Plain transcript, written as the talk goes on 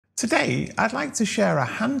Today, I'd like to share a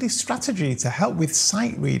handy strategy to help with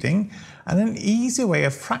sight reading and an easy way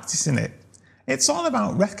of practicing it. It's all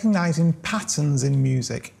about recognizing patterns in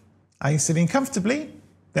music. Are you sitting comfortably?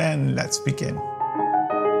 Then let's begin.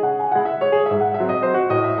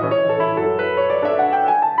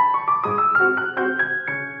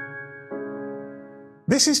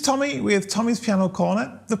 This is Tommy with Tommy's Piano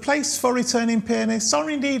Corner, the place for returning pianists or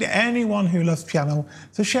indeed anyone who loves piano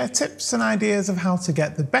to share tips and ideas of how to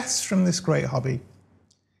get the best from this great hobby.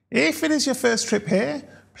 If it is your first trip here,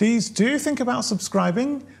 please do think about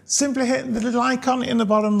subscribing. Simply hit the little icon in the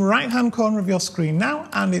bottom right hand corner of your screen now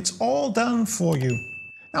and it's all done for you.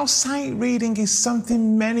 Now, sight reading is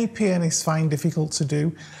something many pianists find difficult to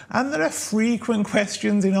do, and there are frequent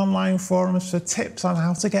questions in online forums for tips on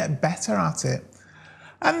how to get better at it.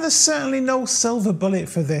 And there's certainly no silver bullet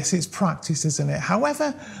for this, it's practice, isn't it?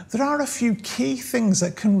 However, there are a few key things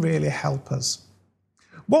that can really help us.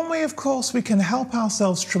 One way, of course, we can help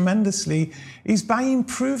ourselves tremendously is by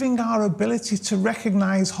improving our ability to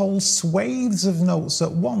recognise whole swathes of notes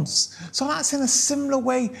at once. So that's in a similar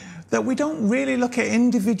way that we don't really look at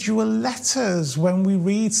individual letters when we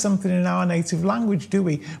read something in our native language, do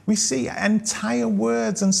we? We see entire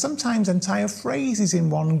words and sometimes entire phrases in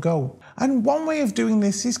one go. And one way of doing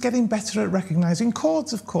this is getting better at recognising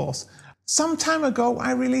chords, of course. Some time ago,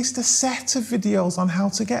 I released a set of videos on how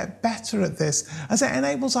to get better at this, as it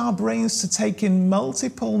enables our brains to take in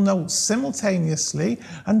multiple notes simultaneously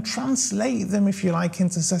and translate them, if you like,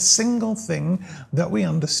 into a single thing that we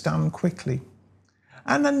understand quickly.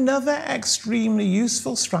 And another extremely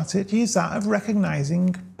useful strategy is that of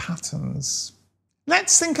recognising patterns.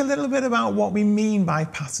 Let's think a little bit about what we mean by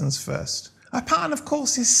patterns first. A pattern, of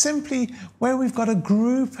course, is simply where we've got a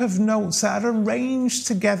group of notes that are arranged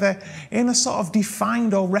together in a sort of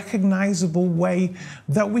defined or recognisable way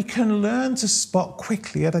that we can learn to spot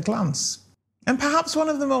quickly at a glance. And perhaps one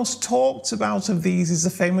of the most talked about of these is the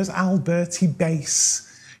famous Alberti bass.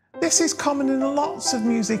 This is common in lots of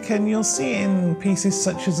music, and you'll see it in pieces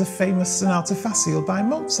such as the famous Sonata Facile by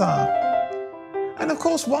Mozart. And of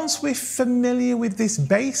course, once we're familiar with this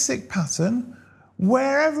basic pattern,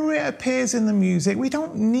 wherever it appears in the music, we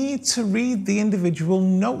don't need to read the individual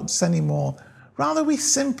notes anymore. Rather, we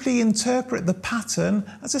simply interpret the pattern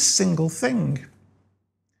as a single thing.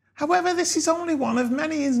 However, this is only one of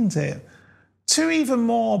many, isn't it? Two even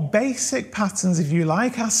more basic patterns, if you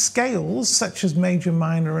like, are scales, such as major,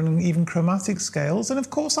 minor, and even chromatic scales, and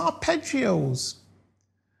of course arpeggios.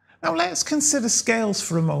 Now let's consider scales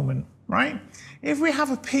for a moment, right? If we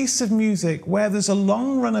have a piece of music where there's a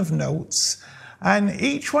long run of notes, and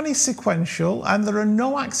each one is sequential and there are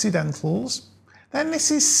no accidentals, then this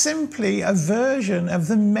is simply a version of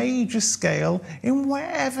the major scale in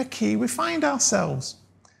whatever key we find ourselves.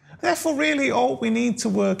 Therefore, really all we need to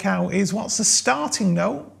work out is what's the starting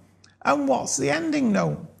note and what's the ending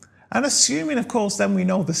note. And assuming, of course, then we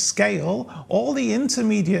know the scale, all the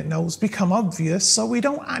intermediate notes become obvious, so we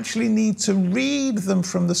don't actually need to read them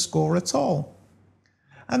from the score at all.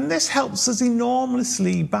 And this helps us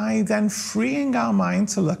enormously by then freeing our mind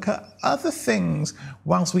to look at other things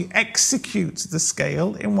whilst we execute the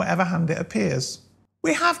scale in whatever hand it appears.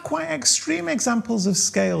 We have quite extreme examples of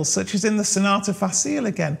scales, such as in the Sonata Facile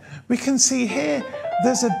again. We can see here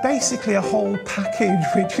there's basically a whole package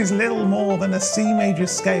which is little more than a C major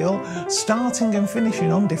scale, starting and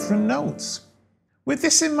finishing on different notes. With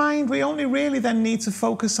this in mind, we only really then need to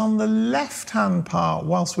focus on the left-hand part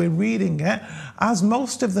whilst we're reading it, as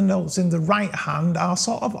most of the notes in the right hand are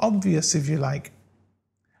sort of obvious, if you like.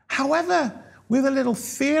 However, with a little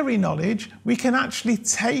theory knowledge, we can actually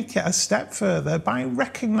take it a step further by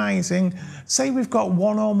recognising, say we've got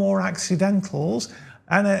one or more accidentals,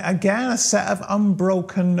 and again a set of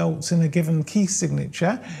unbroken notes in a given key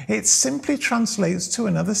signature, it simply translates to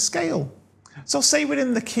another scale. So say we're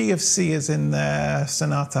in the key of C as in the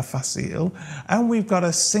Sonata Facile, and we've got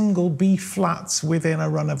a single B flat within a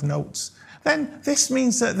run of notes. Then this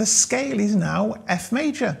means that the scale is now F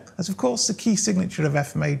major, as of course the key signature of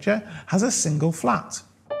F major has a single flat.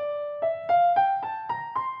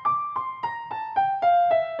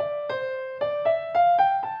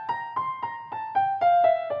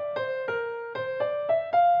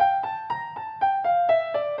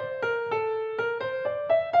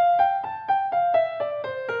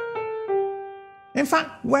 In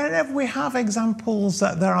fact, wherever we have examples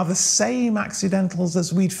that there are the same accidentals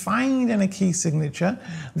as we'd find in a key signature,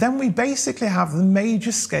 then we basically have the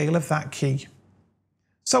major scale of that key.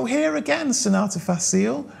 So here again, Sonata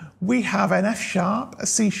Facile, we have an F sharp, a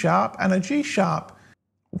C sharp, and a G sharp,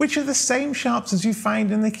 which are the same sharps as you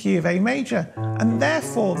find in the key of A major, and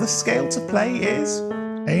therefore the scale to play is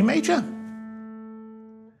A major.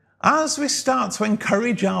 As we start to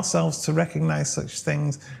encourage ourselves to recognize such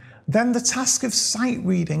things, then the task of sight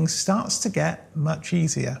reading starts to get much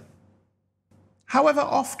easier. However,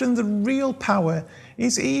 often the real power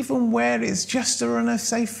is even where it's just a run of,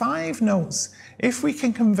 say, 5 notes. If we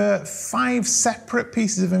can convert 5 separate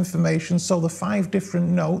pieces of information, so the 5 different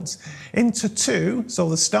notes, into 2, so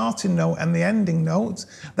the starting note and the ending note,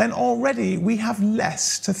 then already we have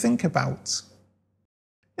less to think about.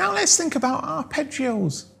 Now let's think about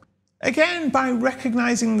arpeggios. Again, by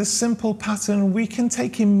recognizing the simple pattern, we can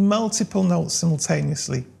take in multiple notes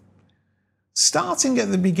simultaneously. Starting at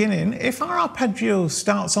the beginning, if our arpeggio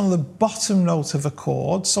starts on the bottom note of a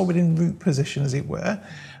chord, so we're in root position as it were,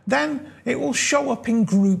 then it will show up in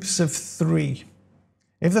groups of 3.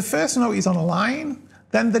 If the first note is on a line,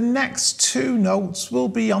 then the next 2 notes will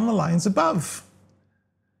be on the lines above.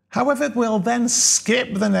 However, we'll then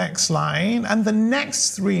skip the next line and the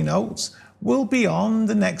next 3 notes will be on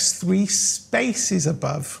the next 3 spaces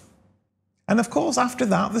above. And of course, after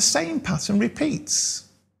that, the same pattern repeats.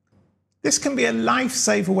 This can be a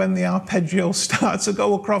lifesaver when the arpeggio starts to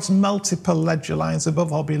go across multiple ledger lines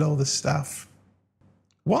above or below the staff.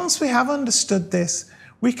 Once we have understood this,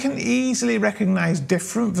 we can easily recognize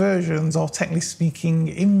different versions, or technically speaking,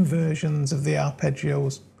 inversions of the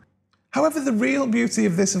arpeggios. However, the real beauty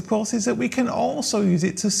of this, of course, is that we can also use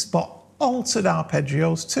it to spot altered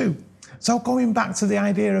arpeggios too. So going back to the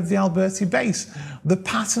idea of the Alberti bass, the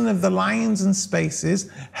pattern of the lines and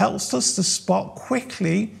spaces helps us to spot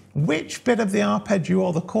quickly which bit of the arpeggio,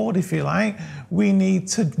 or the chord if you like, we need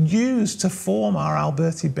to use to form our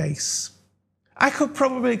Alberti bass. I could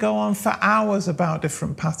probably go on for hours about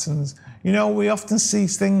different patterns. You know, we often see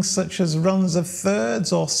things such as runs of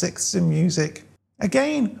thirds or sixths in music.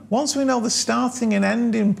 Again, once we know the starting and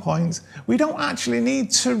ending points, we don't actually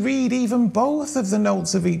need to read even both of the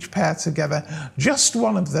notes of each pair together, just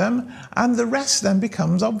one of them, and the rest then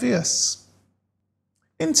becomes obvious.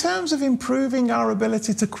 In terms of improving our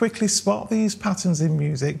ability to quickly spot these patterns in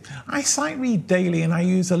music, I sight read daily and I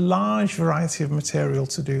use a large variety of material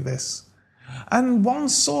to do this. And one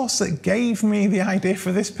source that gave me the idea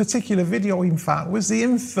for this particular video, in fact, was the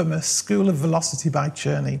infamous School of Velocity by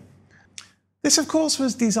Czerny. This, of course,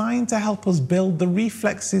 was designed to help us build the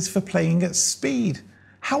reflexes for playing at speed.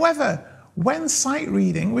 However, when sight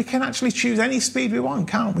reading, we can actually choose any speed we want,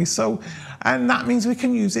 can't we? And that means we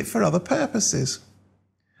can use it for other purposes.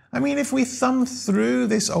 I mean, if we thumb through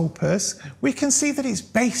this opus, we can see that it's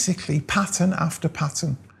basically pattern after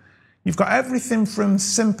pattern. You've got everything from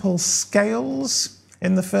simple scales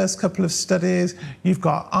in the first couple of studies, you've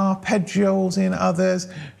got arpeggios in others,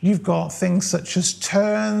 you've got things such as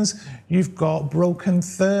turns, you've got broken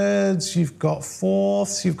thirds, you've got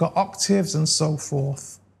fourths, you've got octaves, and so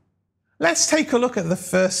forth. Let's take a look at the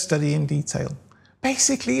first study in detail.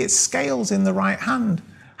 Basically, it's scales in the right hand.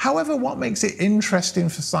 However, what makes it interesting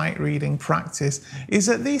for sight reading practice is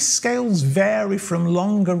that these scales vary from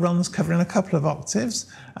longer runs covering a couple of octaves,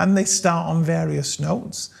 and they start on various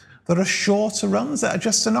notes. There are shorter runs that are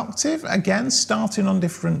just an octave, again starting on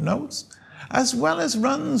different notes, as well as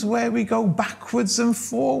runs where we go backwards and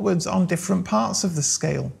forwards on different parts of the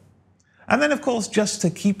scale. And then, of course, just to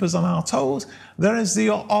keep us on our toes, there is the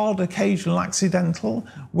odd occasional accidental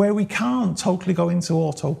where we can't totally go into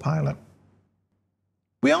autopilot.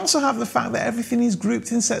 We also have the fact that everything is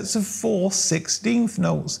grouped in sets of 4 16th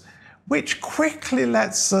notes, which quickly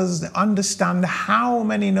lets us understand how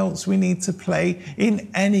many notes we need to play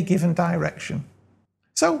in any given direction.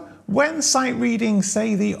 So when sight reading,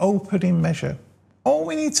 say, the opening measure, all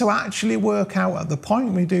we need to actually work out at the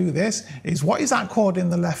point we do this is what is that chord in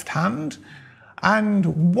the left hand,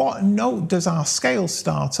 and what note does our scale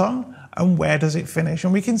start on, and where does it finish?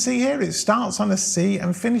 And we can see here it starts on a C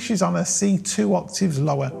and finishes on a C 2 octaves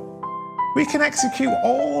lower. We can execute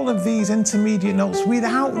all of these intermediate notes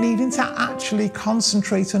without needing to actually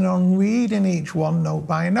concentrate on reading each one note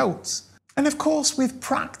by note. And of course, with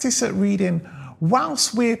practice at reading,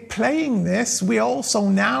 whilst we're playing this, we also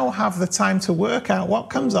now have the time to work out what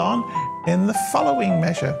comes on in the following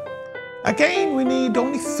measure. Again, we need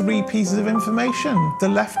only 3 pieces of information: the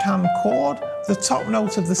left-hand chord, the top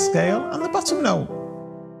note of the scale, and the bottom note.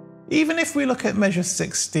 Even if we look at measure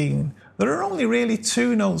 16, there are only really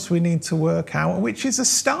 2 notes we need to work out, which is a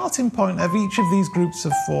starting point of each of these groups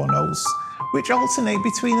of 4 notes, which alternate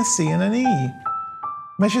between a C and an E.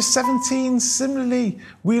 Measure 17, similarly,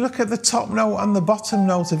 we look at the top note and the bottom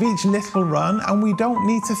note of each little run, and we don't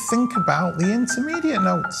need to think about the intermediate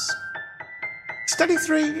notes. Study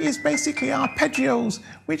 3 is basically arpeggios,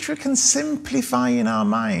 which we can simplify in our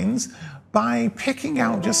minds by picking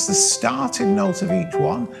out just the starting note of each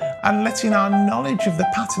one and letting our knowledge of the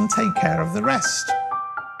pattern take care of the rest.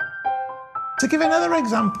 To give another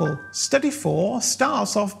example, study 4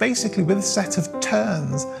 starts off basically with a set of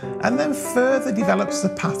turns and then further develops the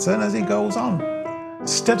pattern as it goes on.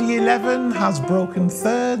 Study 11 has broken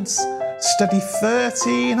thirds, study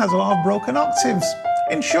 13 has a lot of broken octaves.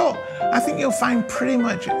 In short, I think you'll find pretty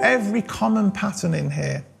much every common pattern in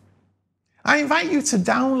here. I invite you to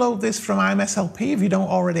download this from IMSLP if you don't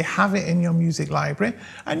already have it in your music library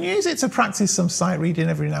and use it to practice some sight reading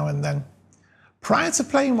every now and then. Prior to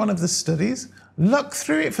playing one of the studies, look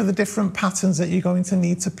through it for the different patterns that you're going to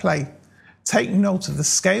need to play. Take note of the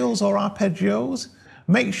scales or arpeggios.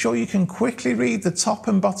 Make sure you can quickly read the top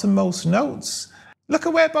and bottommost notes. Look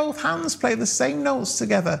at where both hands play the same notes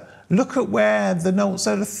together. Look at where the notes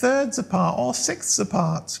are thirds apart or sixths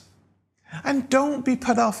apart. And don't be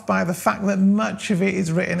put off by the fact that much of it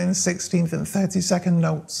is written in 16th and 32nd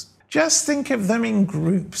notes. Just think of them in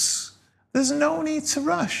groups. There's no need to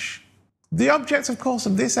rush. The object, of course,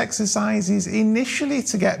 of this exercise is initially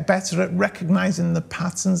to get better at recognizing the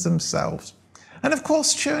patterns themselves. And of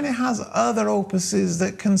course, Czerny has other opuses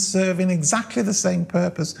that can serve in exactly the same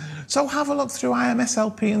purpose. So have a look through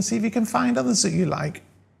IMSLP and see if you can find others that you like.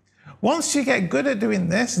 Once you get good at doing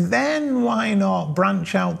this, then why not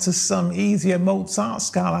branch out to some easier Mozart,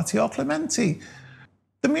 Scarlatti or Clementi?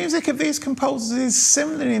 The music of these composers is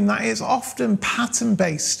similar in that it's often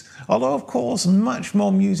pattern-based, although of course much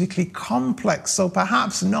more musically complex, so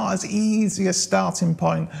perhaps not as easy a starting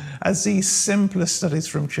point as these simpler studies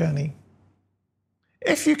from Czerny.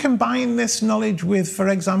 If you combine this knowledge with, for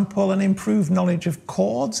example, an improved knowledge of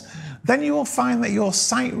chords, then you will find that your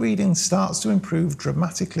sight reading starts to improve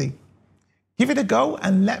dramatically. Give it a go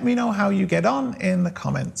and let me know how you get on in the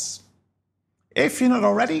comments. If you're not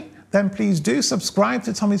already, then please do subscribe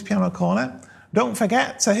to Tommy's Piano Corner. Don't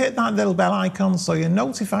forget to hit that little bell icon so you're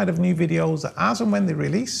notified of new videos as and when they're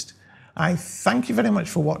released. I thank you very much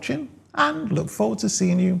for watching and look forward to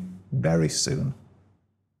seeing you very soon.